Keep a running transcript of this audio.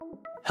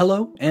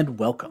Hello and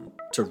welcome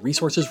to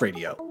Resources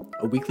Radio,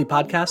 a weekly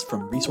podcast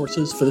from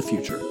Resources for the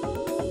Future.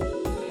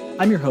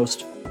 I'm your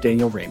host,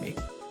 Daniel Ramey.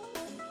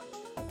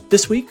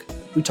 This week,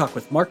 we talk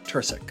with Mark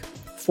Tercek,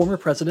 former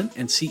president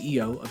and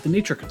CEO of the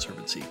Nature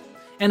Conservancy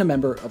and a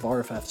member of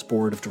RFF's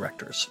board of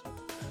directors.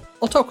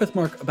 I'll talk with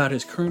Mark about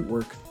his current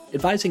work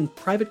advising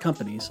private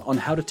companies on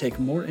how to take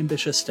more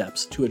ambitious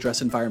steps to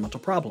address environmental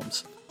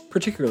problems,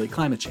 particularly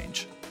climate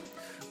change.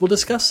 We'll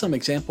discuss some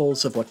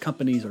examples of what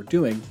companies are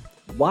doing,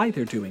 why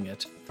they're doing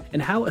it,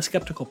 and how a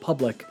skeptical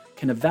public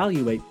can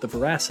evaluate the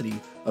veracity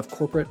of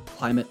corporate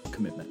climate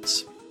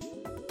commitments.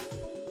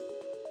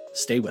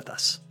 Stay with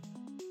us.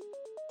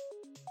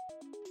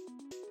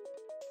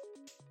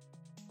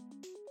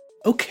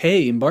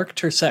 Okay, Mark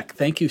Tercek,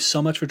 thank you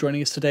so much for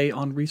joining us today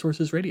on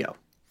Resources Radio.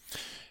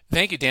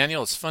 Thank you,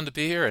 Daniel. It's fun to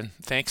be here, and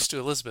thanks to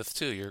Elizabeth,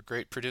 too. You're a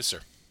great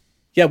producer.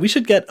 Yeah, we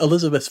should get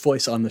Elizabeth's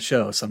voice on the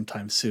show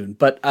sometime soon.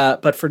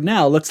 But for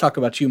now, let's talk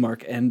about you,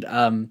 Mark. And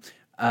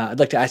I'd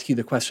like to ask you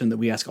the question that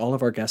we ask all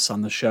of our guests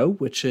on the show,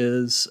 which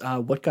is,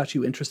 what got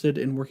you interested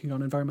in working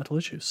on environmental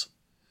issues?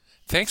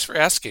 Thanks for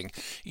asking.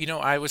 You know,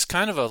 I was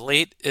kind of a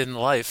late in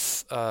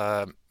life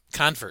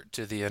convert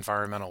to the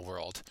environmental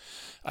world.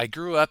 I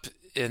grew up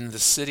in the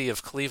city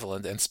of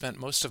Cleveland and spent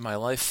most of my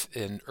life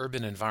in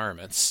urban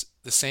environments.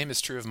 The same is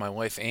true of my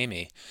wife,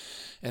 Amy.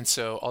 And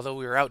so, although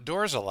we were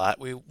outdoors a lot,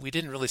 we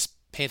didn't really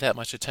pay that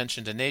much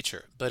attention to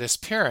nature. But as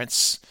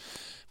parents,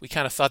 we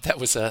kind of thought that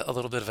was a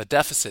little bit of a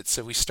deficit.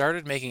 So we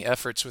started making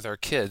efforts with our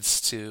kids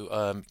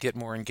to get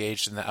more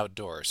engaged in the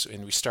outdoors.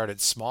 And we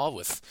started small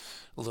with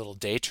little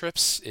day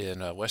trips in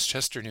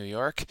Westchester, New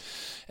York.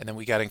 And then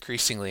we got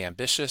increasingly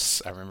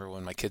ambitious. I remember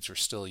when my kids were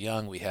still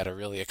young, we had a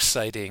really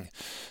exciting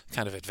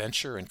kind of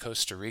adventure in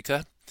Costa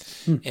Rica.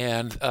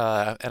 And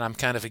I'm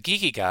kind of a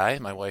geeky guy,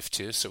 my wife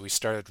too, so we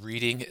started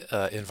reading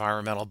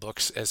environmental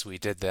books as we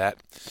did that.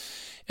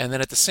 And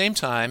then at the same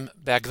time,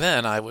 back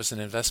then, I was an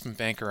investment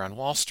banker on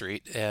Wall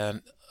Street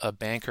and a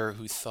banker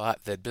who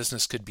thought that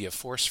business could be a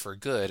force for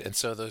good. And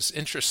so those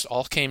interests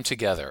all came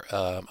together.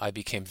 I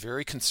became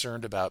very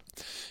concerned about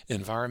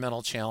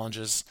environmental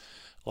challenges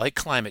like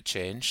climate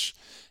change.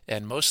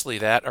 And mostly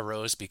that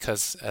arose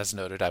because, as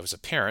noted, I was a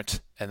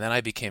parent, and then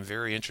I became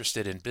very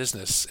interested in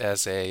business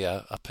as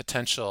a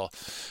potential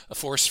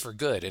force for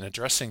good in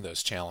addressing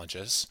those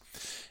challenges.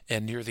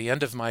 And near the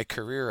end of my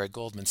career at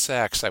Goldman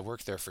Sachs, I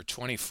worked there for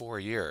 24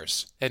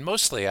 years. And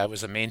mostly I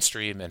was a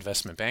mainstream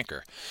investment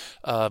banker.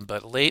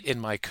 But late in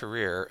my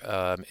career,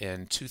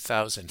 in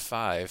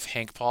 2005,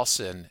 Hank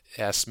Paulson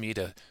asked me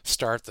to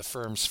start the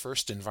firm's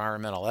first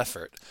environmental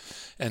effort.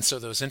 And so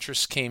those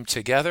interests came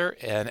together,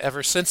 and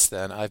ever since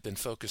then, I've been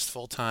focused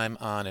full-time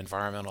on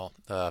environmental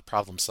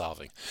problem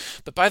solving.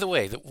 But by the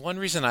way, the one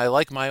reason I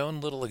like my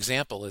own little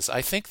example is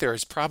I think there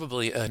is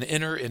probably an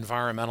inner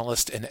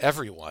environmentalist in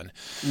everyone.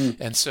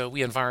 And so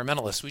we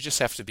environmentalists, we just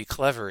have to be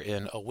clever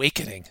in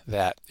awakening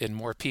that in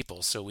more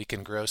people so we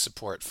can grow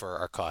support for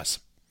our cause.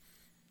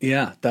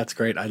 Yeah, that's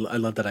great. I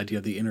love that idea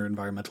of the inner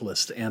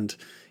environmentalist. And,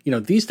 you know,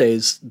 these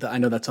days, I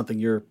know that's something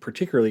you're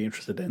particularly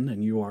interested in,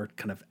 and you are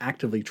kind of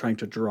actively trying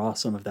to draw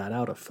some of that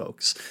out of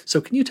folks. So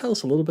can you tell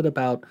us a little bit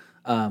about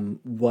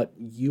what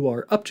you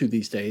are up to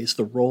these days,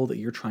 the role that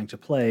you're trying to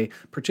play,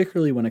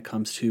 particularly when it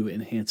comes to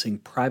enhancing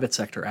private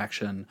sector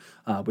action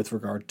with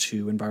regard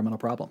to environmental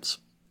problems?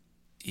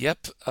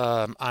 Yep,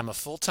 I'm a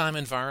full-time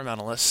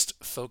environmentalist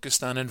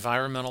focused on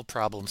environmental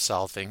problem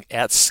solving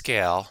at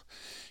scale.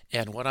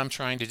 And what I'm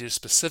trying to do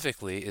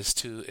specifically is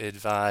to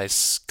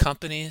advise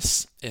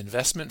companies,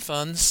 investment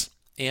funds,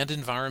 and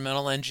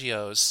environmental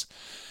NGOs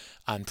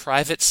on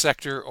private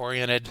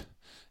sector-oriented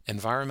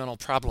environmental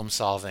problem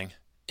solving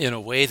in a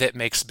way that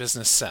makes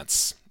business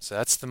sense. So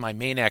that's my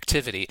main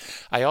activity.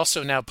 I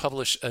also now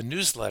publish a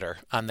newsletter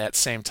on that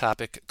same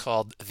topic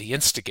called The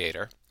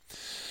Instigator.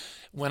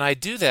 When I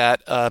do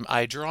that,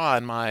 I draw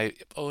on my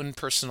own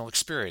personal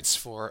experience.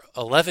 For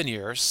 11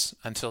 years,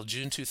 until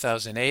June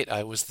 2008,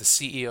 I was the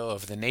CEO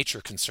of the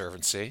Nature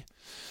Conservancy.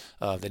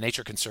 The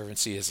Nature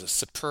Conservancy is a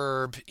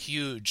superb,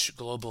 huge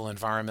global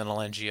environmental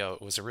NGO.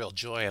 It was a real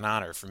joy and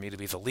honor for me to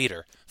be the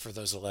leader for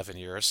those 11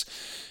 years.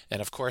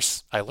 And of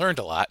course, I learned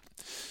a lot.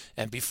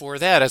 And before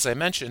that, as I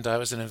mentioned, I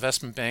was an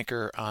investment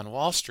banker on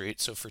Wall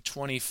Street. So for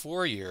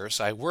 24 years,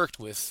 I worked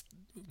with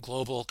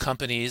global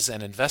companies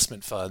and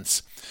investment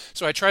funds.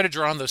 So I try to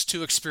draw on those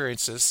two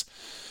experiences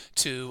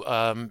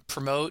to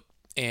promote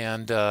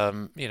and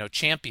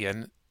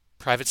champion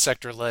private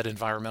sector-led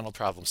environmental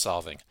problem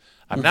solving.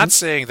 I'm not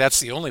saying that's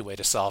the only way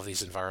to solve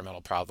these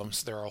environmental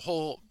problems.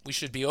 We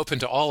should be open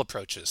to all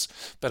approaches,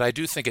 but I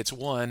do think it's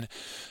one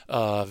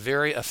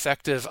very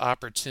effective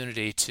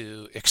opportunity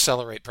to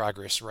accelerate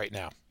progress right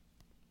now.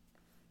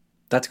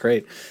 That's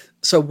great.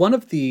 So one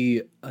of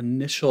the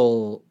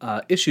initial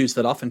issues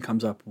that often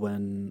comes up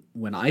when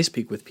I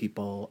speak with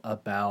people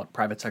about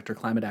private sector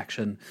climate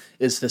action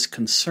is this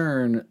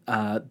concern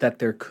that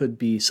there could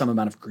be some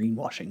amount of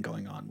greenwashing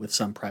going on with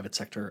some private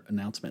sector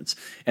announcements.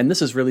 And this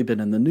has really been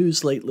in the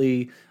news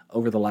lately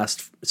over the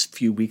last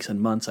few weeks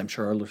and months. I'm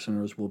sure our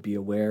listeners will be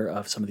aware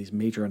of some of these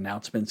major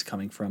announcements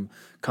coming from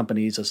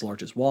companies as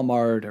large as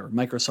Walmart or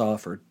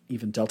Microsoft or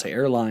even Delta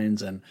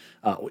Airlines and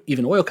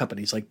even oil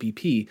companies like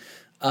BP.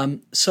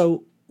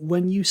 So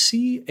when you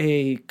see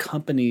a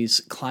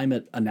company's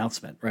climate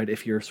announcement, right,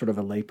 if you're sort of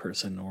a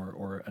layperson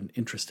or an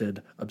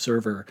interested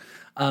observer,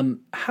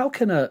 how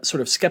can a sort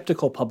of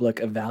skeptical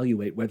public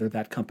evaluate whether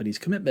that company's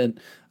commitment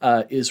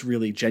is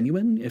really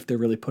genuine, if they're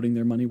really putting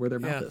their money where their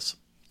mouth is?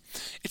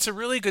 It's a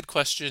really good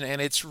question,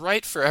 and it's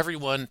right for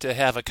everyone to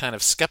have a kind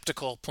of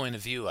skeptical point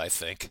of view, I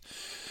think.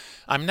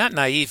 I'm not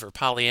naive or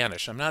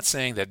Pollyannish. I'm not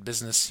saying that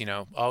business,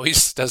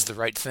 always does the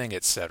right thing,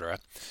 etc.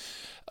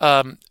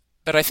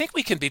 But I think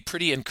we can be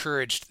pretty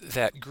encouraged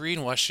that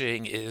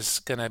greenwashing is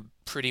going to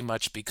pretty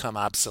much become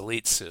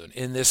obsolete soon.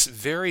 In this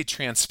very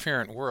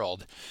transparent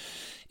world,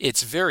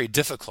 it's very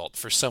difficult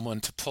for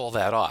someone to pull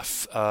that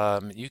off.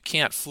 You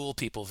can't fool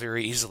people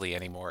very easily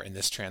anymore in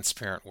this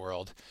transparent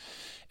world.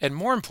 And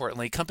more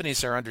importantly,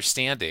 companies are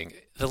understanding,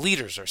 the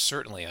leaders are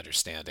certainly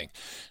understanding,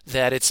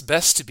 that it's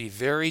best to be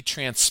very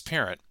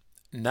transparent,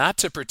 not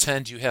to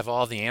pretend you have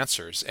all the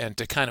answers, and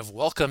to kind of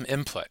welcome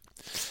input.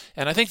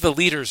 And I think the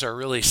leaders are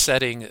really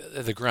setting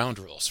the ground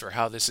rules for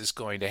how this is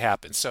going to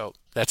happen. So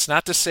that's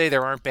not to say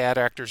there aren't bad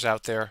actors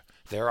out there.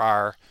 There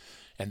are,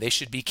 and they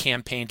should be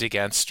campaigned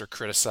against or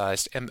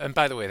criticized. And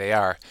by the way, they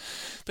are.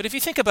 But if you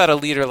think about a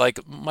leader like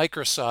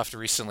Microsoft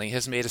recently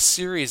has made a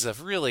series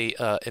of really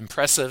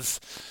impressive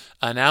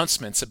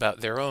announcements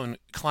about their own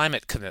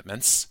climate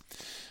commitments.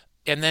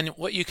 And then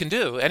what you can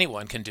do,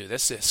 anyone can do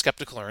this,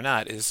 skeptical or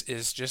not,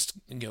 is just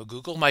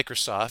Google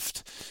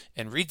Microsoft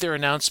and read their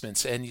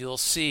announcements, and you'll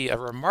see a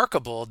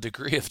remarkable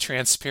degree of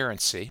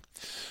transparency,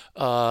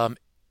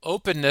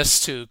 openness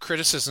to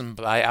criticism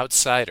by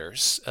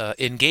outsiders,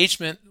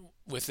 engagement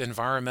with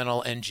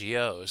environmental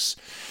NGOs.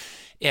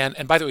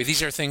 And by the way,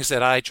 these are things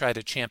that I try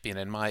to champion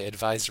in my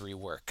advisory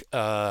work.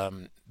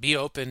 Be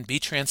open, be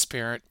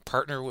transparent,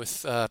 partner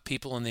with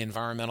people in the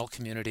environmental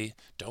community.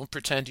 Don't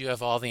pretend you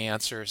have all the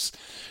answers.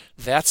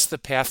 That's the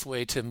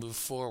pathway to move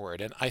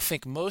forward. And I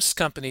think most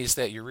companies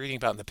that you're reading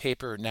about in the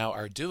paper now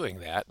are doing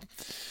that.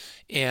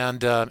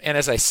 And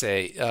as I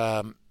say,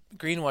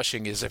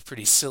 greenwashing is a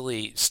pretty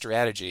silly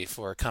strategy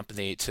for a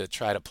company to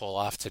try to pull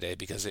off today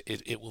because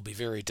it will be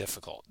very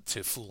difficult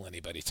to fool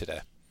anybody today.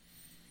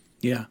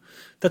 Yeah,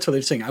 that's really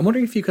interesting. I'm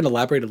wondering if you can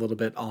elaborate a little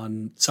bit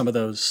on some of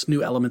those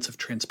new elements of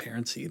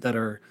transparency that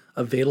are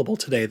available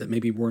today that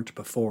maybe weren't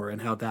before,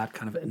 and how that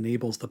kind of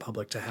enables the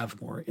public to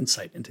have more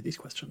insight into these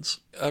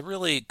questions. A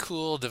really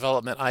cool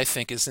development, I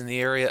think, is in the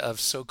area of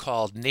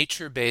so-called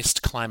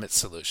nature-based climate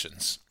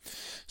solutions.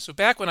 So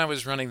back when I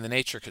was running the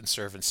Nature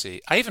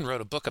Conservancy, I even wrote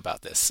a book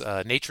about this,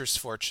 Nature's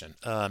Fortune.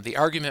 The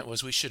argument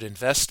was we should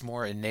invest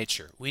more in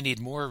nature. We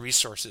need more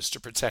resources to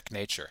protect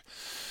nature.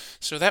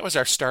 So that was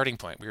our starting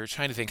point. We were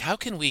trying to think, how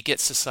can we get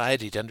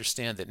society to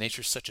understand that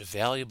nature is such a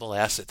valuable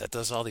asset that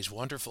does all these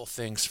wonderful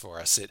things for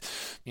us?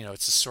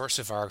 It's a source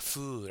of our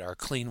food, our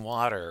clean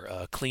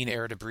water, clean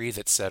air to breathe,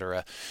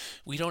 etc.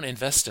 We don't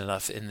invest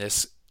enough in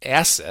this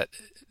asset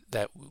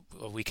that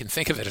we can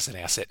think of it as an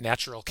asset,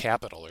 natural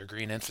capital or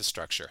green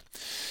infrastructure.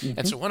 Mm-hmm.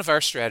 And so one of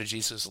our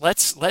strategies is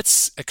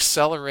let's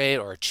accelerate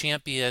or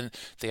champion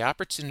the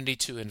opportunity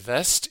to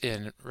invest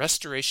in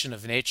restoration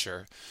of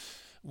nature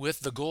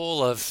with the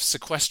goal of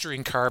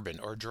sequestering carbon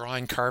or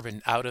drawing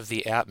carbon out of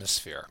the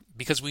atmosphere.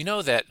 Because we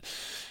know that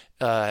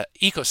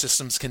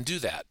ecosystems can do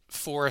that.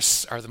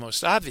 Forests are the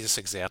most obvious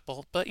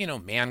example, but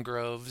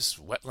mangroves,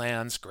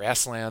 wetlands,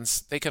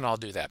 grasslands, they can all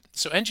do that.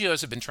 So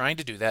NGOs have been trying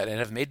to do that and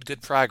have made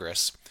good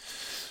progress.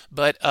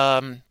 But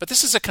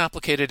this is a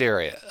complicated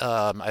area.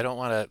 I don't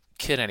want to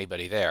kid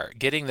anybody there.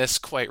 Getting this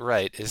quite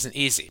right isn't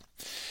easy.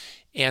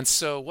 And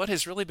so what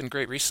has really been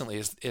great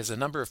recently is a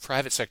number of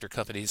private sector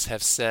companies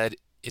have said,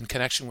 in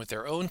connection with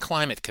their own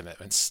climate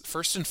commitments,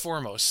 first and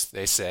foremost,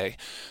 they say,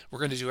 we're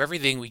going to do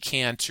everything we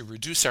can to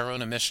reduce our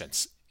own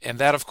emissions. And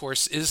that, of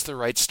course, is the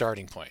right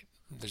starting point.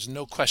 There's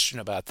no question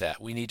about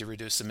that. We need to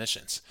reduce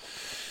emissions.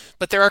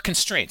 But there are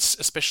constraints,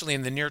 especially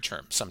in the near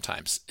term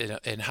sometimes,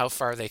 in how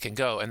far they can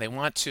go. And they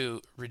want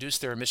to reduce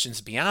their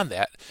emissions beyond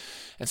that.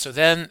 And so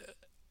then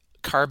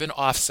carbon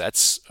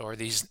offsets or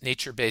these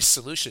nature-based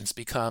solutions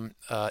become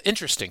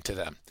interesting to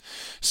them.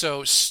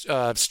 So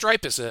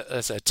Stripe is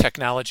a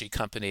technology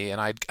company, and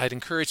I'd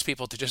encourage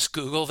people to just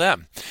Google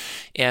them.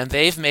 And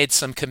they've made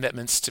some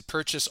commitments to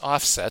purchase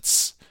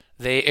offsets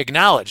they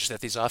acknowledge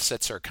that these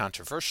offsets are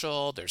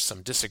controversial. There's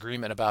some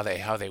disagreement about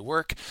how they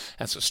work.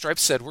 And so Stripe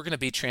said, we're going to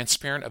be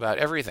transparent about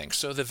everything.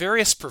 So the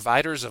various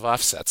providers of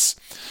offsets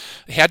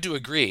had to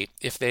agree,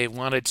 if they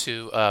wanted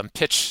to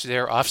pitch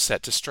their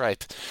offset to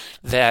Stripe,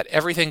 that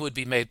everything would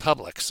be made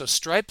public. So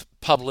Stripe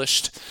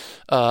published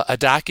a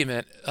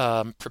document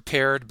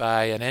prepared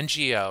by an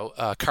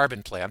NGO,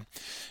 Carbon Plan,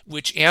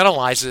 which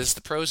analyzes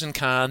the pros and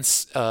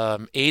cons,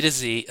 A to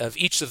Z, of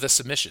each of the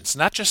submissions,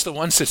 not just the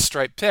ones that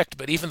Stripe picked,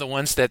 but even the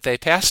ones that they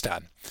passed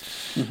on.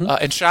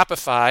 And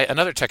Shopify,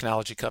 another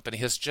technology company,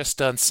 has just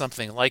done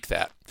something like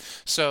that.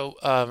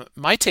 So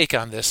my take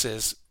on this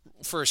is,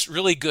 first,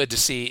 really good to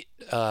see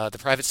the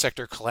private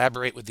sector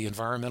collaborate with the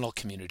environmental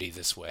community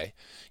this way.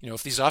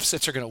 If these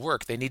offsets are going to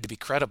work, they need to be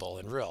credible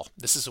and real.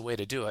 This is a way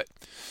to do it.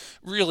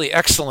 Really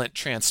excellent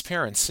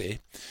transparency.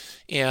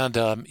 And,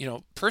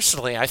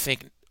 personally, I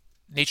think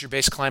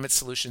nature-based climate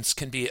solutions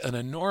can be an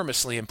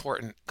enormously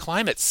important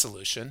climate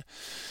solution.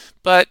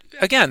 But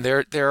again,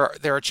 there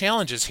are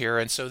challenges here.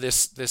 And so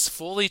this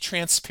fully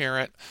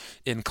transparent,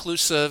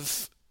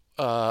 inclusive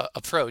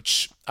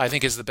approach, I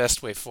think, is the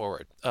best way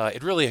forward.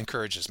 It really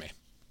encourages me.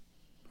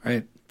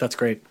 Right. That's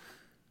great.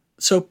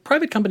 So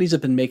private companies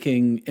have been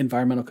making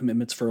environmental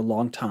commitments for a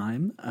long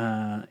time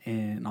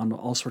and on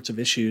all sorts of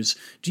issues.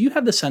 Do you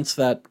have the sense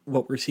that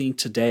what we're seeing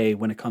today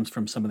when it comes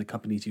from some of the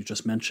companies you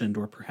just mentioned,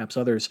 or perhaps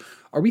others,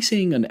 are we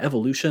seeing an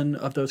evolution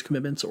of those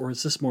commitments, or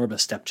is this more of a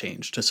step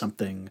change to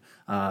something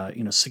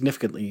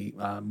significantly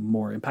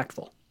more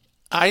impactful?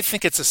 I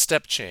think it's a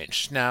step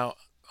change. Now,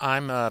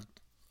 I'm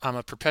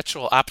a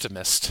perpetual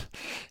optimist,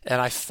 and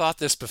I thought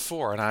this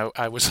before, and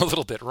I was a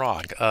little bit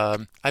wrong.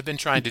 I've been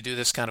trying to do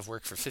this kind of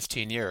work for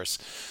 15 years,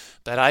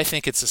 but I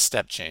think it's a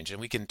step change, and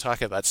we can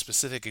talk about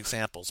specific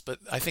examples. But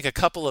I think a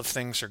couple of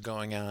things are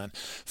going on.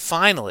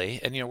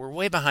 Finally, and we're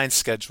way behind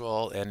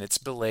schedule, and it's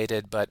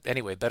belated, but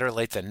anyway, better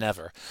late than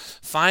never.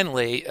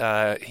 Finally,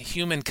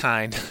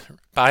 humankind,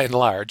 by and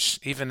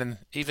large, even in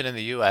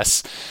the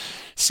U.S.,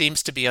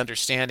 seems to be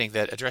understanding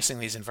that addressing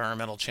these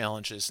environmental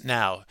challenges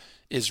now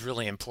is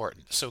really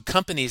important. So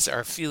companies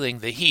are feeling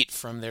the heat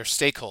from their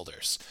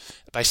stakeholders.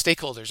 By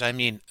stakeholders, I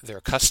mean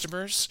their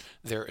customers,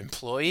 their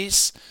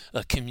employees,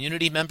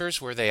 community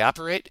members where they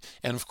operate,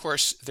 and of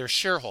course, their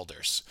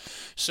shareholders.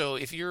 So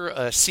if you're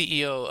a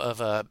CEO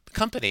of a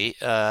company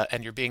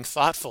and you're being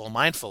thoughtful,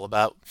 mindful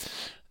about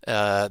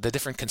the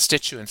different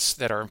constituents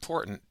that are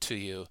important to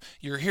you,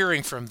 you're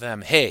hearing from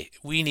them, hey,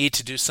 we need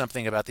to do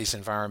something about these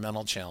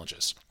environmental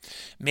challenges.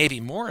 Maybe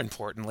more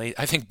importantly,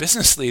 I think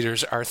business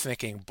leaders are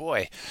thinking,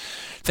 boy,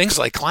 things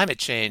like climate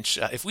change,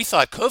 if we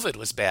thought COVID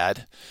was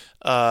bad,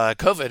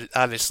 COVID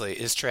obviously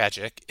is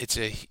tragic. It's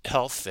a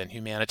health and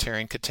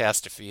humanitarian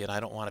catastrophe, and I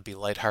don't want to be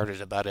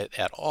lighthearted about it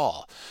at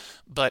all.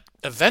 But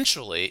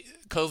eventually,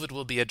 COVID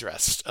will be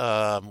addressed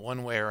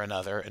one way or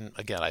another. And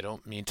again, I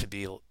don't mean to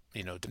be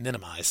to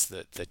minimize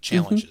the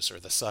challenges or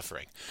the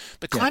suffering.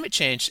 But climate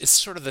change is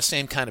sort of the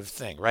same kind of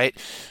thing, right?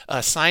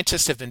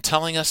 Scientists have been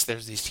telling us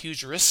there's these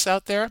huge risks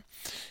out there.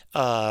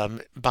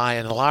 By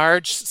and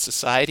large,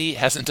 society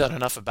hasn't done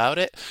enough about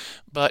it.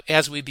 But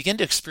as we begin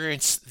to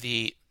experience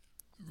the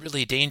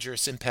really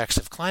dangerous impacts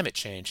of climate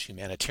change,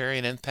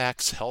 humanitarian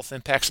impacts, health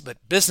impacts, but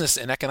business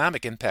and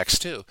economic impacts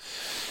too.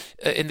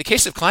 In the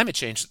case of climate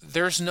change,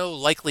 there's no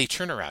likely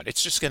turnaround.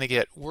 It's just going to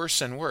get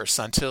worse and worse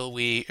until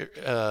we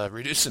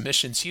reduce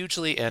emissions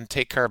hugely and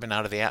take carbon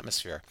out of the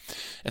atmosphere.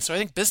 And so I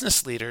think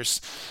business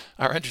leaders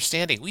are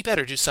understanding we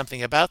better do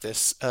something about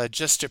this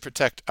just to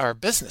protect our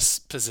business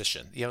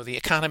position, the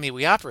economy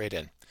we operate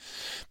in.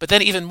 But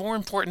then even more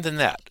important than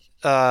that,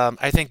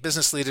 I think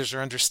business leaders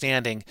are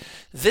understanding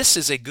this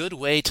is a good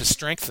way to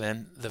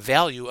strengthen the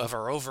value of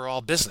our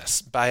overall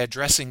business by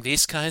addressing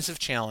these kinds of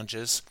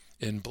challenges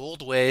in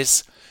bold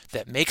ways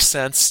that make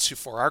sense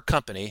for our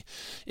company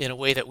in a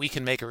way that we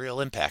can make a real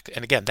impact.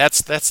 And again,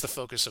 that's the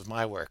focus of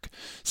my work.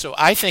 So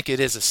I think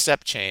it is a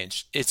step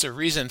change. It's a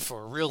reason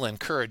for real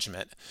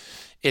encouragement.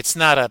 It's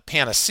not a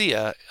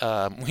panacea.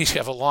 We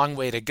have a long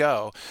way to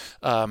go.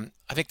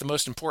 I think the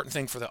most important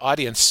thing for the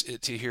audience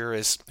to hear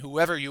is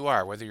whoever you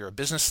are, whether you're a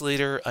business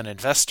leader, an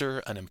investor,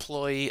 an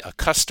employee, a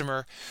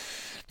customer,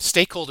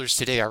 stakeholders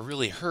today are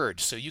really heard.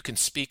 So you can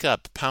speak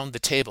up, pound the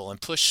table, and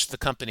push the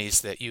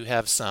companies that you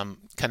have some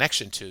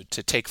connection to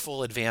take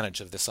full advantage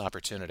of this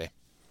opportunity.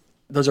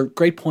 Those are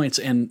great points.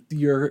 And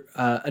your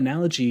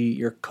analogy,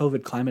 your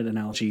COVID climate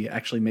analogy,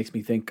 actually makes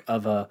me think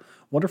of a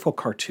wonderful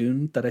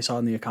cartoon that I saw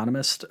in The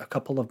Economist a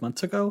couple of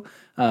months ago.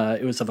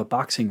 It was of a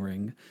boxing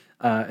ring,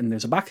 and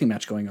there's a boxing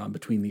match going on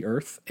between the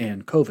Earth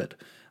and COVID.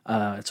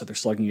 So they're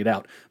slugging it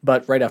out.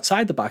 But right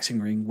outside the boxing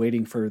ring,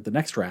 waiting for the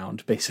next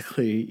round,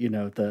 basically,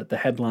 the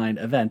headline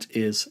event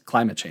is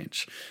climate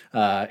change,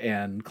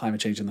 and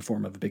climate change in the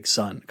form of a big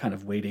sun, kind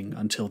of waiting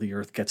until the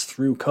Earth gets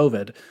through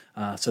COVID,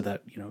 so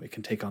that it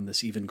can take on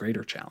this even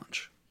greater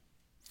challenge.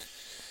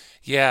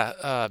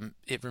 Yeah,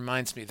 it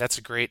reminds me. That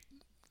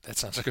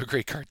sounds like a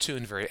great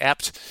cartoon, very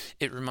apt.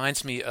 It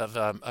reminds me of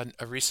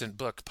a recent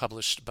book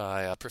published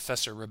by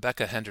Professor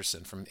Rebecca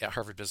Henderson from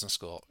Harvard Business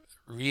School,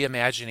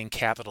 Reimagining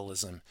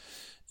Capitalism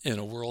in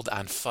a world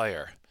on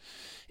fire.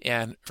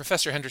 And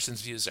Professor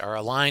Henderson's views are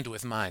aligned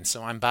with mine,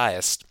 so I'm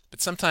biased.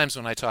 But sometimes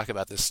when I talk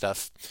about this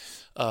stuff,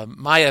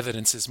 my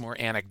evidence is more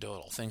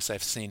anecdotal, things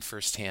I've seen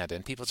firsthand.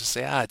 And people just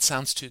say, it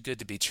sounds too good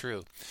to be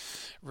true.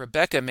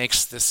 Rebecca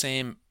makes the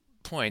same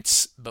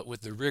points, but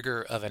with the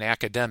rigor of an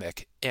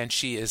academic. And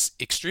she is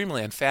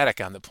extremely emphatic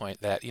on the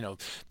point that,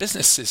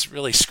 business is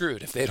really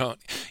screwed if they don't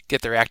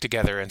get their act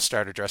together and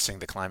start addressing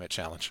the climate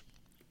challenge.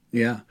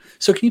 Yeah.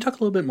 So can you talk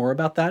a little bit more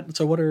about that?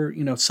 So what are,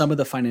 some of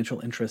the financial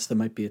interests that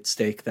might be at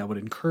stake that would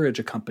encourage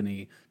a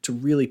company to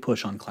really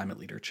push on climate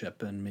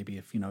leadership? And maybe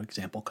if,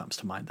 example comes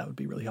to mind, that would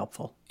be really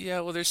helpful.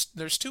 Yeah, well,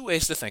 there's two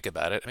ways to think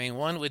about it. I mean,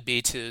 one would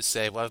be to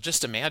say, well,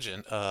 just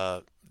imagine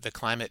the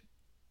climate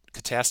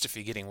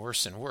catastrophe getting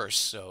worse and worse.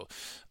 So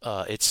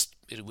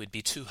it would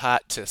be too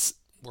hot to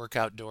work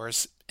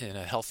outdoors in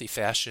a healthy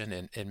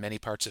fashion in many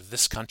parts of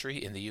this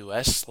country, in the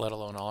U.S., let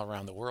alone all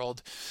around the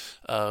world.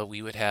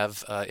 We would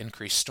have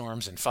increased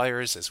storms and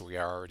fires, as we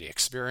are already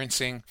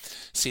experiencing,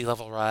 sea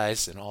level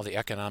rise and all the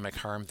economic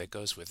harm that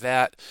goes with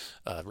that,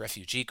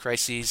 refugee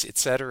crises, et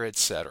cetera, et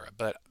cetera.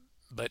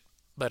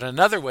 But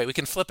another way, we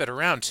can flip it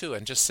around too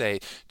and just say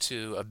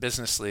to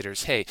business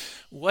leaders, hey,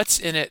 what's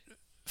in it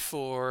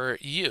for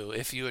you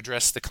if you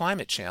address the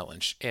climate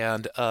challenge?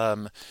 And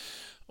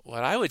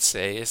what I would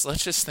say is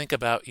let's just think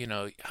about,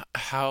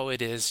 how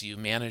it is you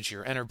manage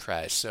your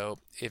enterprise. So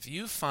if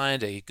you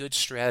find a good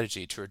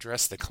strategy to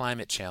address the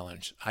climate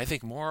challenge, I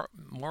think more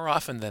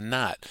often than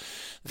not,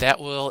 that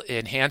will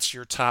enhance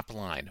your top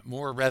line,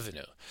 more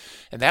revenue.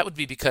 And that would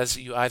be because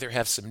you either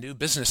have some new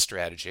business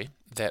strategy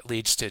that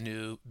leads to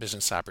new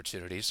business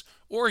opportunities,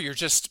 or you're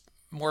just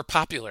more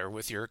popular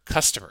with your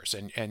customers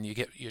and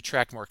you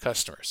attract more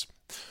customers.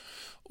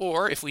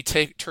 Or if we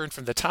turn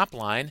from the top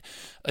line,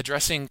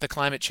 addressing the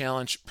climate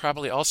challenge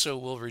probably also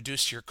will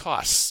reduce your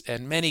costs.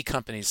 And many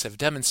companies have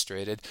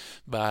demonstrated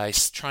by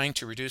trying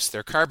to reduce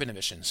their carbon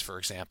emissions, for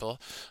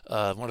example.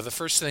 One of the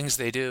first things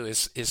they do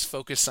is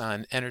focus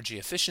on energy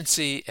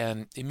efficiency,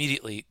 and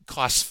immediately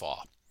costs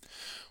fall.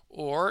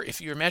 Or if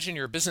you imagine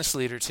you're a business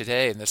leader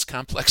today in this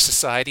complex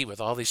society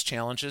with all these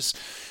challenges,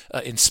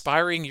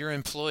 inspiring your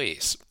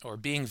employees or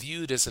being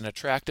viewed as an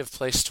attractive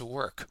place to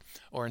work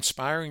or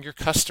inspiring your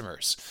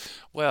customers.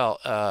 Well,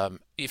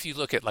 if you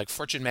look at like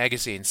Fortune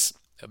magazine's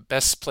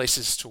best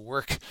places to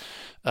work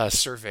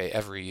survey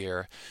every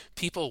year,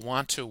 people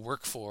want to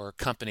work for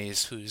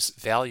companies whose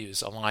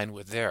values align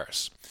with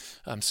theirs.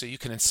 So you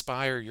can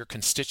inspire your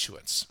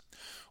constituents.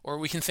 Or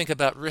we can think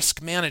about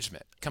risk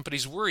management.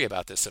 Companies worry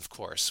about this, of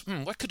course.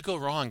 What could go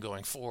wrong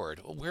going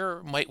forward?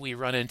 Where might we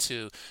run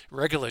into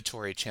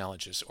regulatory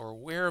challenges? Or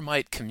where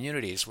might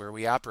communities where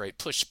we operate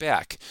push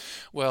back?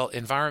 Well,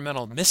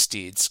 environmental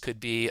misdeeds could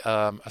be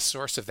a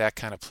source of that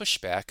kind of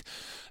pushback.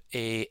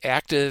 An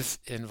active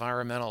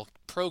environmental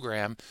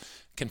program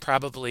can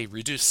probably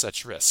reduce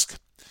such risk.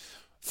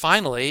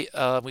 Finally,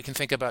 we can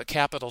think about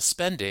capital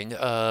spending.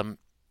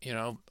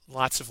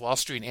 Lots of Wall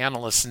Street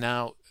analysts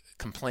now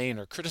complain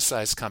or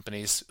criticize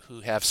companies who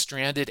have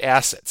stranded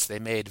assets. They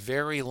made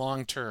very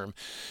long-term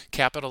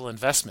capital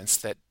investments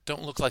that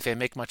don't look like they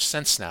make much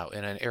sense now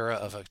in an era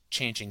of a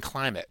changing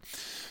climate.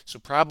 So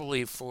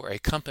probably for a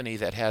company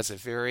that has a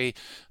very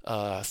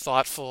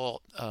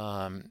thoughtful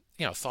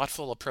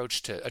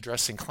approach to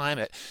addressing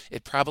climate,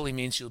 it probably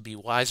means you'll be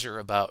wiser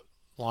about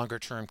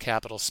longer-term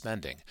capital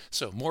spending.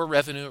 So more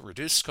revenue,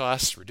 reduced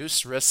costs,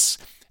 reduced risks,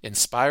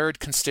 inspired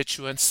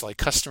constituents like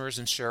customers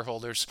and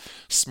shareholders,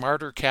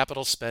 smarter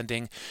capital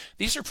spending.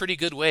 These are pretty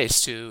good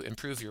ways to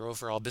improve your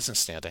overall business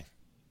standing.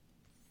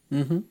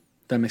 Mm-hmm.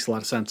 That makes a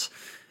lot of sense.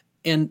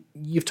 And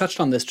you've touched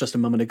on this just a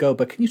moment ago,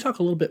 but can you talk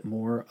a little bit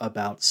more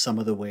about some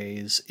of the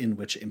ways in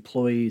which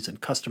employees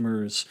and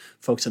customers,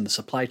 folks in the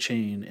supply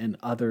chain and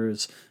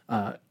others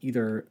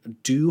either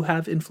do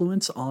have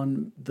influence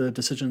on the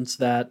decisions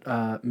that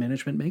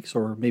management makes,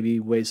 or maybe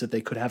ways that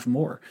they could have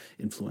more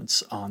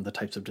influence on the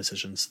types of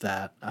decisions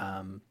that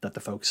that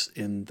the folks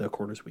in the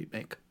quarters we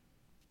make?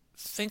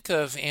 Think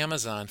of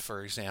Amazon,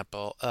 for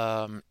example.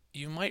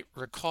 You might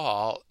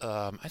recall,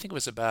 I think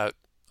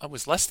it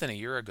was less than a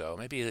year ago,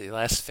 maybe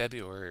last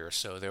February or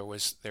so, there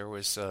was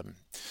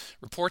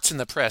reports in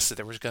the press that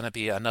there was going to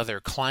be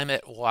another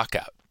climate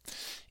walkout.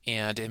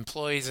 And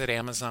employees at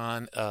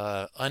Amazon,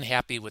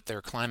 unhappy with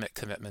their climate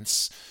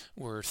commitments,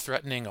 were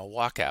threatening a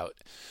walkout.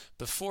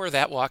 Before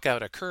that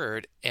walkout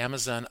occurred,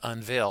 Amazon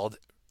unveiled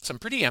some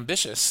pretty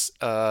ambitious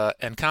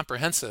and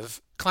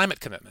comprehensive climate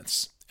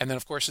commitments. And then,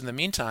 of course, in the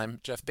meantime,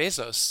 Jeff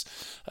Bezos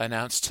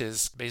announced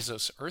his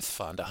Bezos Earth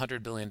Fund,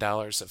 $100 billion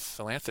of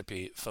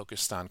philanthropy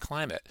focused on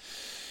climate.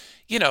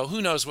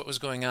 Who knows what was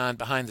going on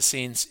behind the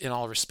scenes in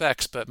all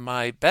respects, but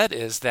my bet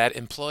is that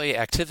employee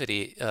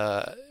activity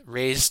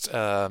raised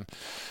the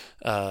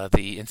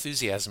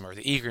enthusiasm or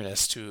the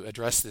eagerness to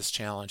address this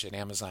challenge at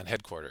Amazon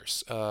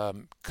headquarters.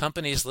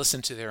 Companies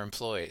listen to their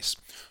employees.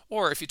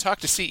 Or if you talk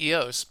to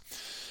CEOs,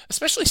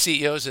 especially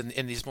CEOs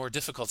in these more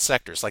difficult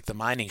sectors like the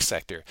mining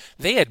sector,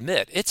 they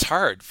admit it's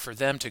hard for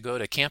them to go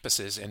to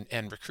campuses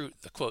and recruit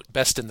the quote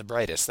best and the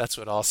brightest. That's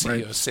what all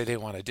Right. CEOs say they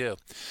want to do.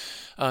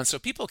 So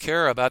people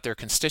care about their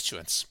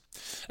constituents.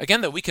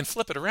 Again, though, we can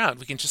flip it around.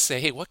 We can just say,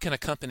 hey, what can a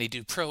company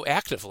do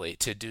proactively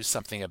to do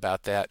something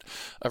about that?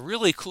 A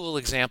really cool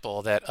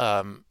example that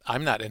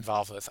I'm not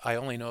involved with, I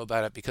only know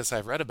about it because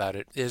I've read about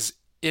it, is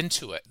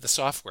Intuit, the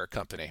software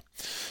company.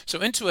 So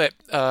Intuit,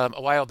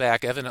 a while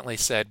back, evidently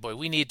said, boy,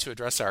 we need to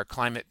address our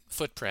climate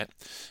footprint.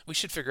 We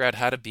should figure out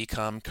how to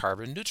become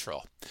carbon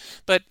neutral.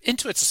 But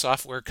Intuit's a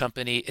software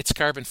company. Its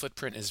carbon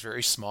footprint is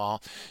very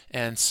small.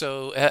 And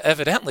so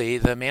evidently,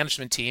 the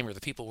management team or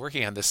the people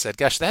working on this said,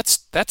 gosh,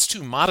 that's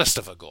too modest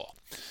of a goal.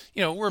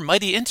 We're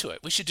mighty into it.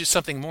 We should do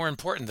something more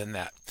important than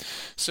that.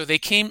 So they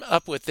came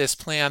up with this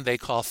plan they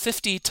call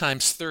 50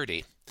 times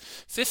 30.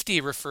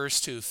 50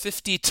 refers to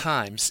 50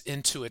 times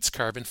Intuit's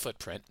carbon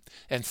footprint,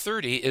 and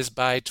 30 is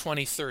by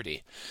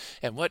 2030.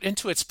 And what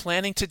Intuit's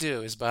planning to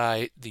do is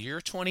by the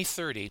year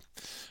 2030,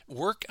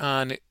 work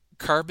on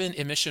carbon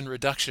emission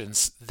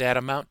reductions that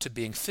amount to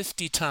being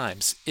 50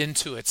 times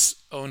Intuit's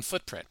own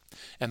footprint.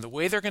 And the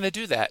way they're going to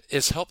do that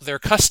is help their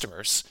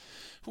customers,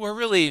 who are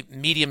really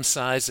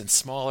medium-sized and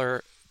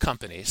smaller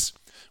companies,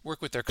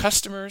 work with their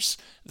customers,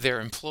 their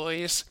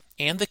employees,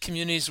 and the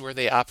communities where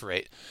they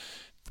operate.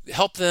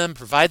 Help them,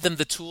 provide them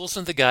the tools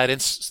and the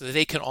guidance so that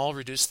they can all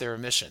reduce their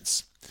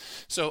emissions.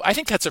 So I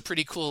think that's a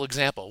pretty cool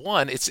example.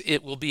 One,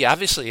 it will be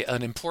obviously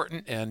an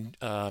important and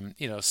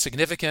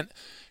significant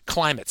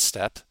climate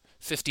step,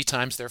 50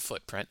 times their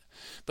footprint.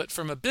 But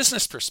from a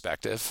business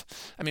perspective,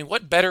 I mean,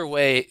 what better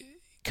way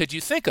could you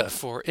think of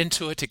for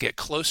Intuit to get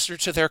closer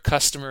to their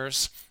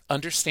customers,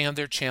 understand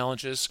their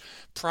challenges,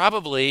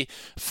 probably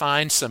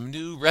find some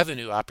new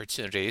revenue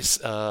opportunities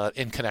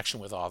in connection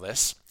with all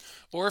this?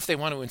 Or if they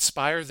want to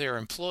inspire their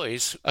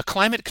employees, a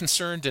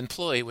climate-concerned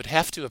employee would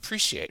have to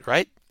appreciate,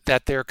 right,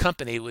 that their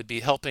company would be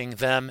helping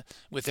them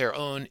with their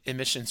own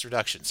emissions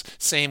reductions.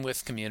 Same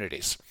with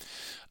communities.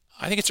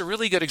 I think it's a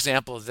really good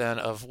example then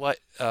of what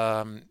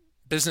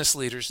business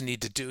leaders need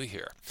to do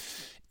here,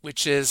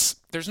 which is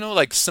there's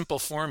no simple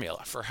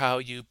formula for how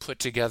you put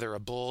together a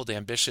bold,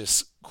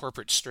 ambitious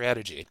corporate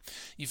strategy.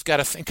 You've got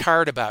to think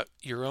hard about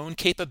your own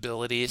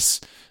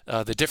capabilities,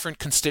 the different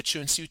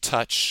constituents you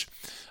touch.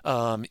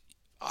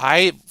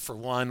 I, for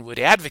one, would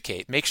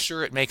advocate make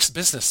sure it makes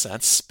business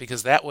sense,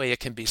 because that way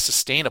it can be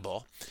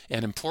sustainable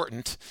and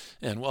important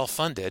and well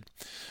funded.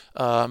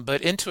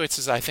 But Intuit's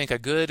is, I think, a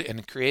good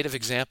and creative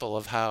example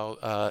of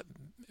how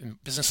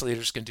business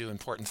leaders can do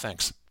important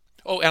things.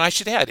 Oh, and I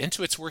should add,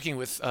 Intuit's working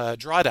with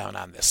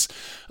Drawdown on this.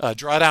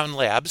 Drawdown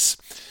Labs,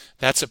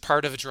 that's a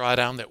part of a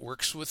Drawdown that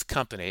works with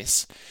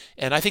companies.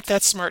 And I think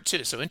that's smart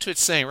too. So Intuit's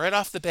saying right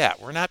off the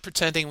bat, we're not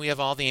pretending we have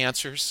all the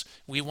answers.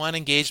 We want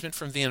engagement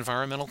from the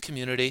environmental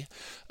community.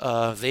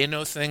 They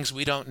know things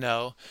we don't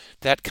know.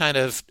 That kind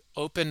of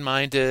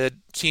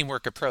open-minded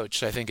teamwork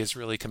approach, I think, is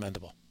really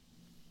commendable.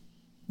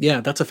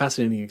 Yeah, that's a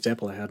fascinating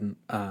example. I hadn't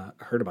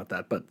heard about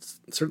that, but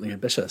certainly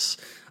ambitious.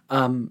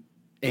 And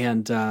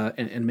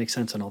makes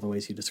sense in all the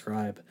ways you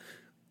describe.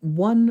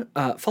 One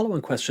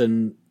follow-on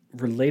question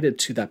related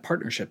to that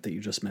partnership that you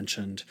just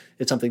mentioned,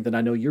 it's something that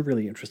I know you're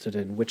really interested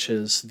in, which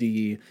is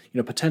the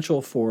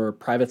potential for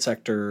private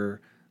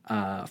sector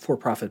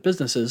for-profit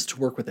businesses to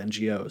work with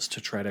NGOs to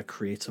try to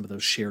create some of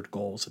those shared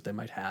goals that they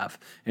might have,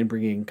 and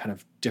bringing kind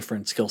of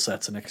different skill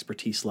sets and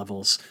expertise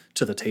levels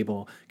to the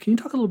table. Can you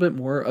talk a little bit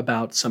more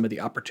about some of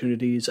the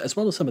opportunities as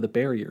well as some of the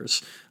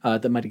barriers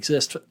that might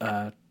exist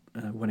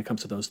when it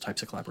comes to those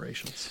types of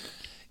collaborations?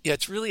 Yeah,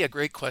 it's really a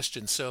great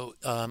question. So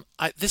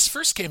this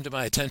first came to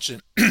my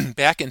attention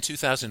back in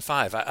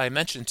 2005. I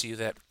mentioned to you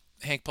that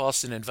Hank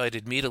Paulson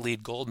invited me to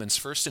lead Goldman's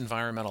first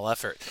environmental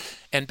effort.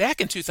 And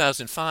back in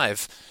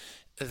 2005,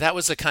 that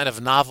was a kind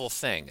of novel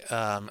thing.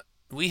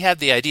 We had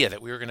the idea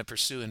that we were going to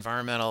pursue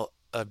environmental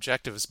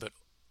objectives, but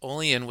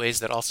only in ways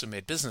that also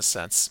made business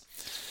sense.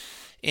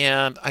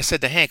 And I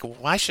said to Hank,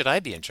 why should I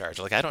be in charge?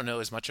 I don't know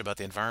as much about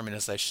the environment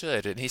as I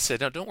should. And he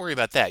said, no, don't worry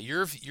about that.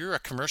 You're a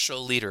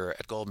commercial leader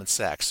at Goldman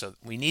Sachs. So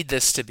we need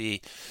this to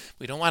be,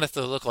 we don't want it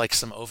to look like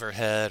some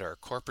overhead or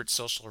corporate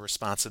social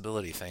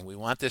responsibility thing. We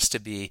want this to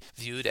be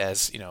viewed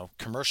as,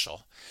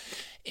 commercial.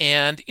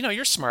 And,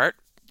 you're smart.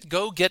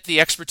 Go get the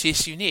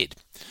expertise you need.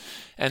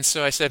 And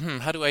so I said,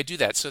 how do I do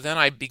that? So then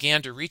I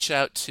began to reach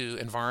out to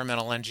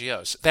environmental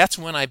NGOs. That's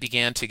when I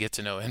began to get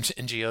to know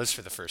NGOs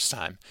for the first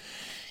time.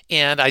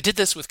 And I did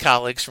this with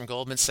colleagues from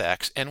Goldman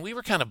Sachs, and we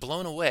were kind of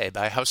blown away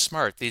by how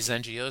smart these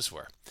NGOs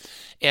were.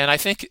 And I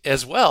think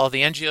as well,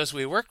 the NGOs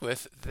we worked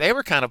with, they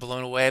were kind of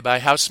blown away by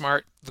how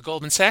smart the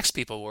Goldman Sachs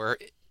people were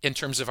in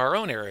terms of our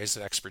own areas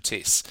of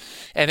expertise.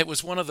 And it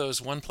was one of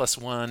those 1 +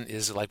 1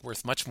 is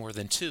worth much more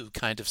than 2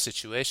 kind of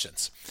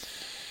situations.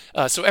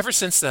 So ever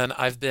since then,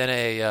 I've been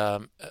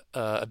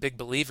a big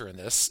believer in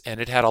this, and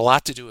it had a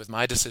lot to do with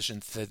my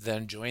decision to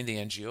then join the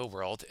NGO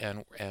world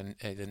and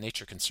the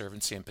Nature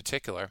Conservancy in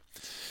particular.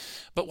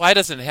 But why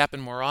doesn't it happen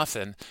more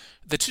often?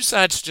 The two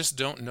sides just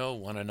don't know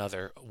one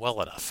another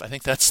well enough. I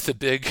think that's the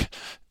big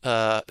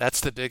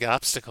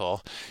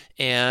obstacle.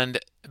 And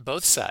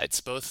both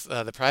sides, both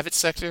the private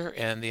sector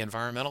and the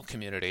environmental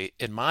community,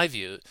 in my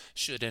view,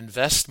 should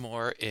invest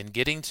more in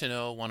getting to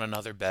know one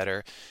another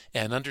better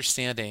and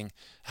understanding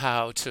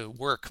how to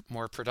work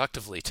more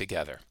productively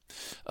together.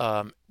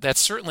 That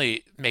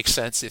certainly makes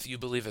sense if you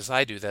believe, as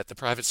I do, that the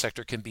private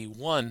sector can be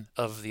one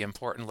of the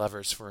important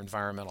levers for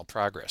environmental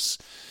progress.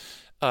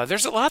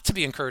 There's a lot to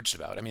be encouraged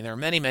about. I mean, there are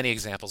many, many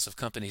examples of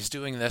companies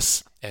doing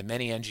this and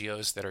many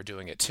NGOs that are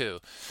doing it too.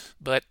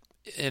 But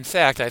in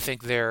fact, I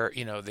think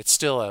it's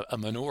still a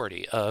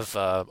minority of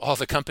all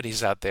the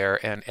companies out there,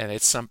 and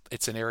it's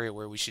an area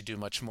where we should do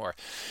much more.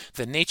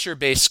 The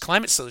nature-based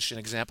climate solution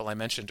example I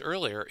mentioned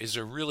earlier is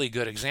a really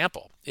good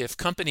example. If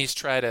companies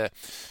try to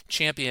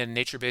champion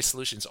nature-based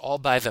solutions all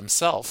by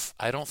themselves,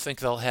 I don't think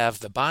they'll have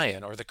the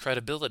buy-in or the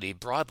credibility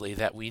broadly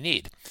that we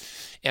need.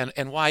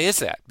 And why is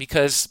that?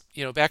 Because,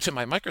 back to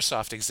my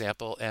Microsoft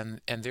example and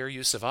their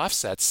use of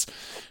offsets,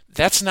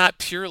 that's not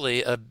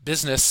purely a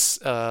business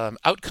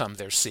outcome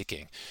they're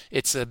seeking.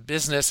 It's a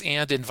business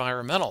and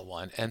environmental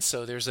one. And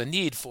so there's a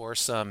need for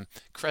some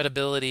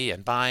credibility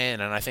and buy-in,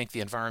 and I think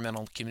the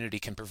environmental community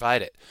can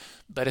provide it.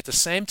 But at the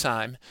same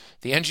time,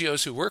 the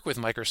NGOs who work with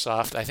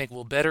Microsoft, I think,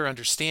 will better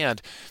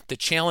understand the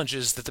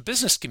challenges that the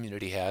business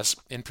community has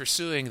in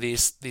pursuing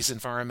these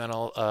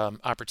environmental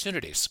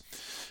opportunities.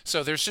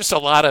 So there's just a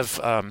lot of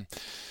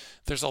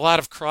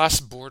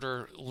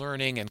cross-border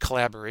learning and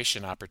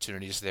collaboration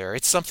opportunities there.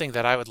 It's something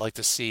that I would like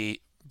to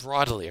see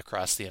broadly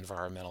across the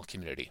environmental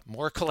community.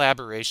 More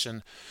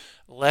collaboration,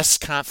 less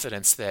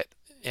confidence that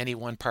any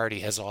one party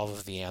has all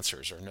of the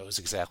answers or knows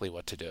exactly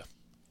what to do.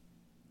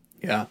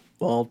 Yeah,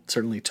 well,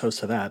 certainly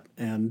toast to that,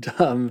 and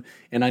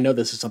I know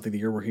this is something that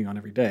you're working on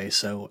every day.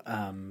 So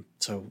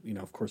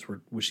of course,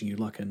 we're wishing you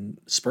luck in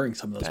spurring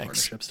some of those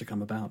partnerships to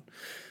come about.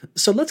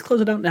 So let's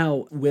close it out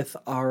now with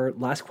our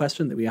last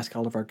question that we ask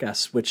all of our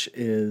guests, which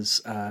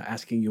is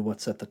asking you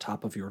what's at the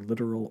top of your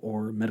literal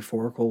or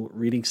metaphorical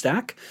reading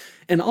stack.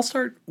 And I'll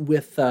start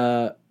with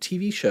a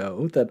TV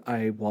show that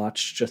I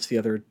watched just the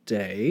other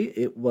day.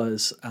 It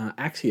was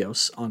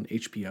Axios on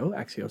HBO.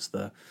 Axios,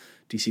 the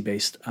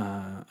DC-based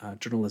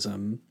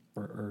journalism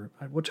or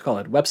what you call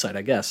it, website,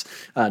 I guess,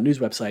 news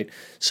website.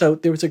 So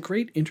there was a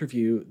great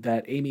interview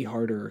that Amy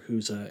Harder,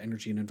 who's an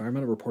energy and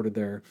environmental reporter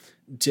there,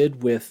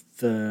 did with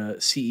the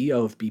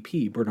CEO of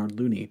BP, Bernard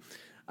Looney.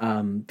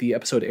 The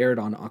episode aired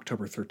on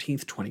October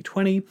 13th,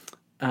 2020,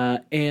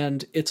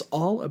 and it's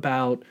all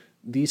about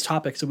these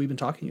topics that we've been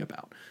talking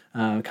about,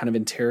 kind of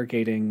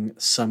interrogating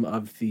some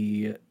of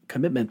the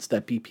commitments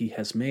that BP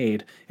has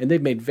made, and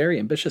they've made very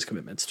ambitious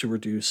commitments to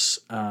reduce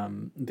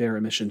their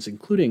emissions,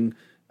 including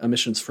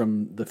emissions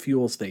from the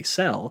fuels they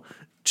sell,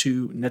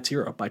 to net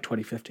zero by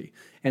 2050.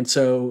 And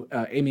so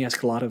Amy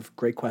asked a lot of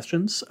great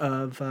questions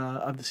of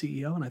the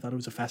CEO, and I thought it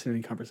was a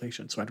fascinating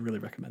conversation, so I'd really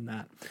recommend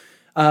that.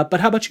 But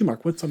how about you,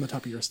 Mark? What's on the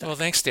top of your stack? Well,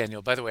 thanks,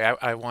 Daniel. By the way,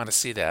 I want to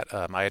see that.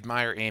 I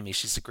admire Amy.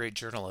 She's a great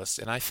journalist,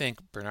 and I think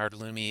Bernard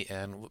Looney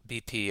and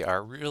BP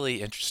are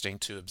really interesting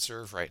to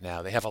observe right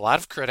now. They have a lot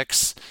of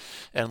critics,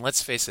 and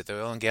let's face it, the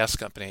oil and gas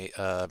company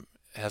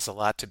has a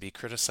lot to be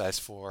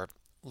criticized for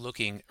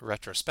looking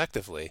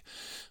retrospectively.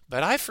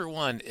 But I, for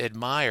one,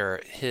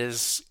 admire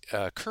his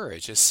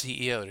courage as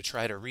CEO to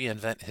try to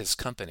reinvent his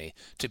company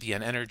to be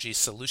an energy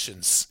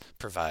solutions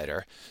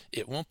provider.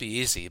 It won't be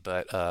easy,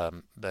 but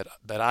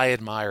I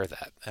admire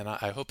that, and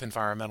I hope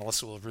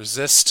environmentalists will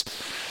resist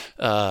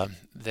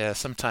the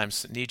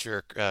sometimes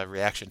knee-jerk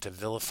reaction to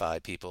vilify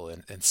people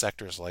in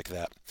sectors like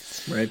that.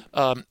 Right.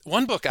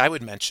 One book I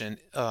would mention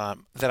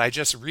that I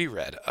just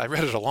reread, I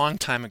read it a long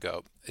time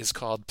ago, is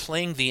called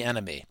Playing the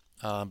Enemy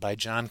by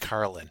John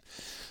Carlin.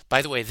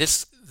 By the way,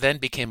 this then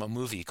became a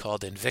movie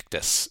called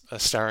Invictus,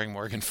 starring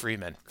Morgan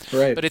Freeman.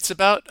 Right. But it's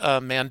about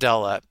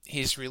Mandela.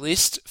 He's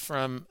released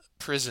from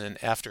prison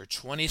after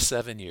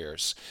 27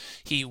 years.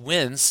 He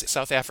wins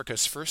South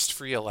Africa's first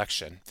free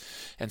election,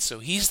 and so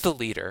he's the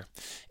leader.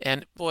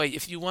 And boy,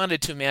 if you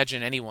wanted to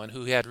imagine anyone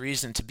who had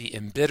reason to be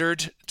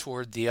embittered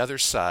toward the other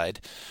side,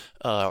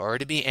 or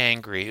to be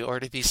angry, or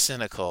to be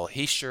cynical,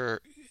 he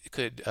sure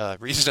could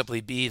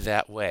reasonably be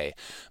that way.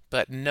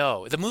 But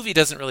no, the movie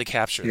doesn't really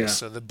capture this,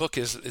 so the book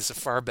is a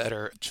far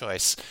better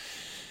choice.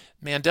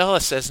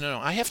 Mandela says, no,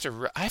 I have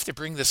to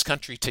bring this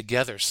country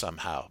together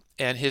somehow.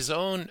 And his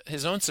own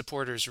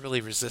supporters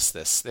really resist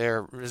this.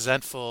 They're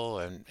resentful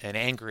and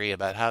angry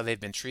about how they've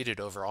been treated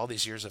over all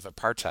these years of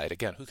apartheid.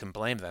 Again, who can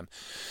blame them?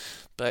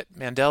 But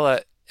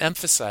Mandela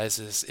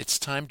emphasizes it's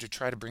time to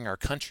try to bring our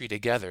country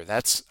together.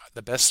 That's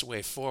the best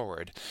way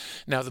forward.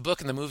 Now, the book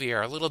and the movie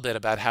are a little bit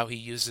about how he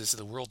uses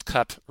the World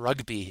Cup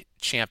rugby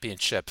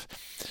championship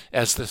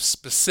as the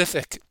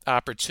specific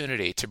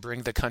opportunity to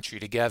bring the country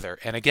together.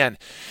 And again,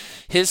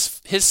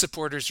 his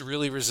supporters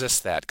really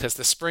resist that because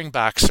the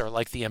Springboks are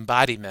like the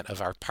embodiment of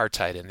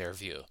apartheid in their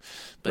view.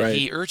 But Right.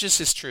 he urges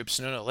his troops,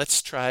 no,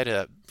 let's try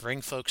to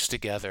bring folks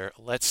together.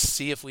 Let's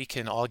see if we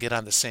can all get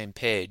on the same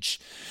page.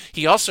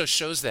 He also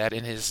shows that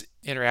in his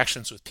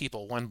interactions with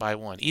people one by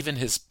one, even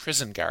his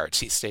prison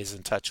guards he stays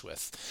in touch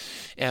with.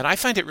 And I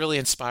find it really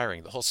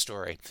inspiring, the whole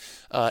story.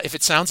 If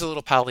it sounds a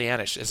little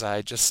Pollyannish, as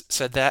I just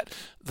said that,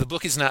 the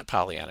book is not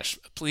Pollyannish.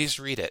 Please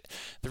read it.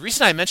 The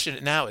reason I mention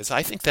it now is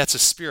I think that's a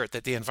spirit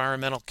that the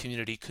environmental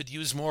community could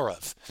use more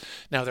of.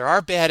 Now, there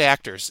are bad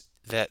actors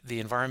that the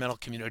environmental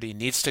community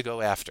needs to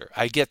go after.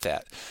 I get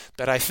that.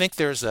 But I think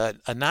there's a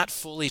not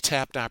fully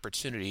tapped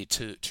opportunity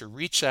to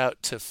reach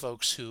out to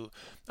folks who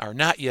are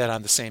not yet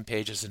on the same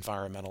page as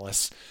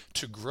environmentalists,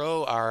 to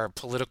grow our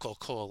political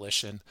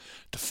coalition,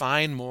 to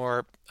find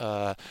more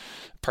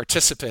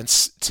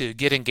participants to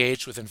get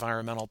engaged with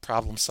environmental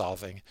problem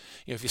solving.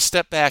 If you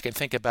step back and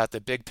think about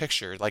the big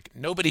picture, like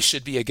nobody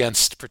should be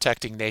against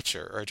protecting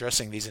nature or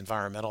addressing these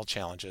environmental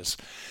challenges.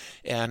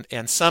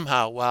 And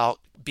somehow, while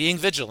being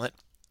vigilant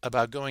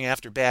about going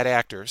after bad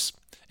actors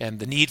and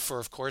the need for,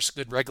 of course,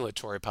 good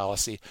regulatory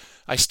policy,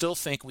 I still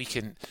think we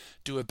can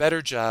do a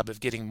better job of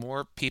getting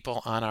more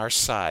people on our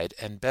side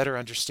and better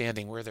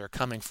understanding where they're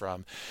coming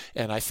from.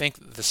 And I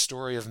think the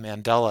story of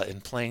Mandela in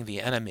playing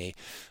the enemy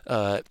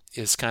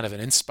is kind of an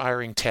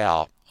inspiring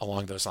tale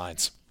along those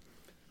lines.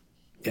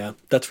 Yeah,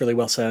 that's really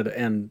well said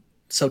and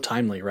so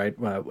timely, right?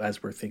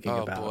 As we're thinking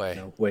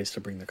about ways to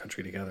bring the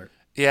country together.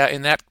 Yeah,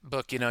 in that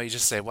book, you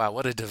just say, wow,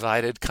 what a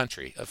divided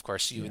country. Of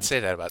course, you would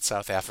say that about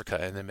South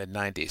Africa in the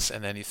mid-90s.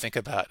 And then you think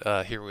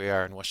about here we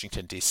are in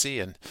Washington, D.C.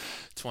 in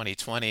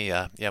 2020.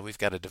 We've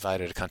got a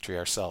divided country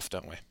ourselves,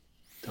 don't we?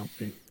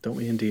 Don't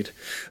we indeed?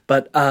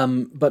 But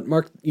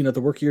Mark,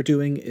 the work you're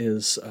doing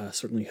is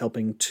certainly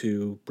helping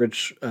to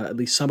bridge at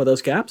least some of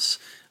those gaps.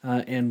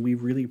 And we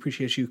really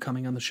appreciate you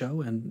coming on the show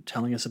and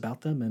telling us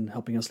about them and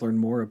helping us learn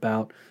more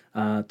about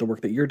the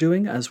work that you're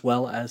doing, as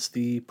well as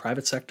the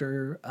private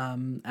sector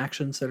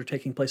actions that are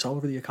taking place all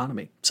over the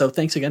economy. So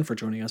thanks again for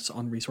joining us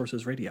on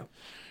Resources Radio.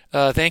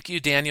 Thank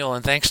you, Daniel,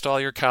 and thanks to all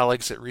your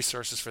colleagues at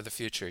Resources for the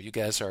Future.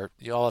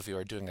 All of you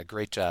are doing a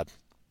great job.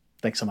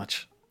 Thanks so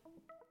much.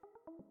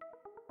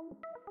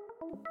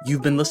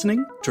 You've been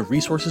listening to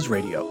Resources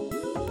Radio.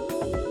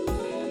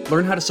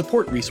 Learn how to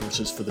support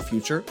Resources for the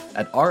Future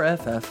at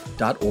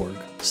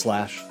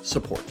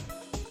rff.org/support.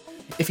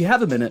 If you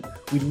have a minute,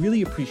 we'd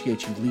really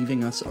appreciate you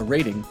leaving us a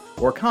rating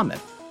or a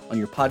comment on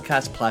your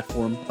podcast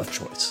platform of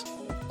choice.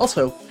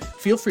 Also,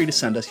 feel free to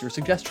send us your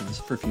suggestions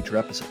for future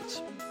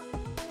episodes.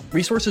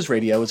 Resources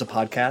Radio is a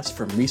podcast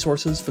from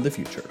Resources for the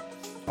Future.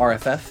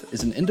 RFF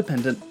is an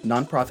independent,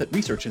 nonprofit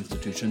research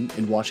institution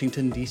in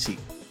Washington, D.C.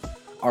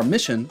 Our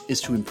mission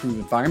is to improve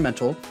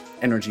environmental,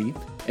 energy,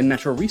 and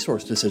natural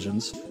resource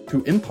decisions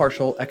through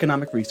impartial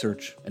economic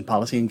research and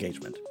policy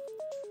engagement.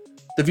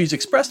 The views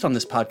expressed on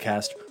this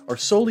podcast are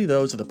solely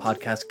those of the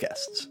podcast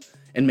guests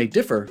and may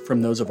differ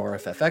from those of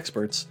RFF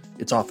experts,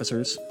 its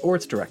officers, or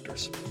its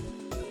directors.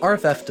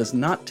 RFF does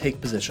not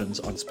take positions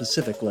on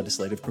specific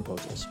legislative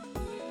proposals.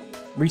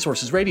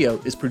 Resources Radio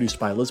is produced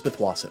by Elizabeth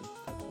Wasson,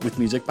 with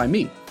music by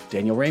me,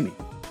 Daniel Ramey.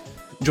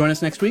 Join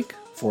us next week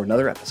for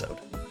another episode.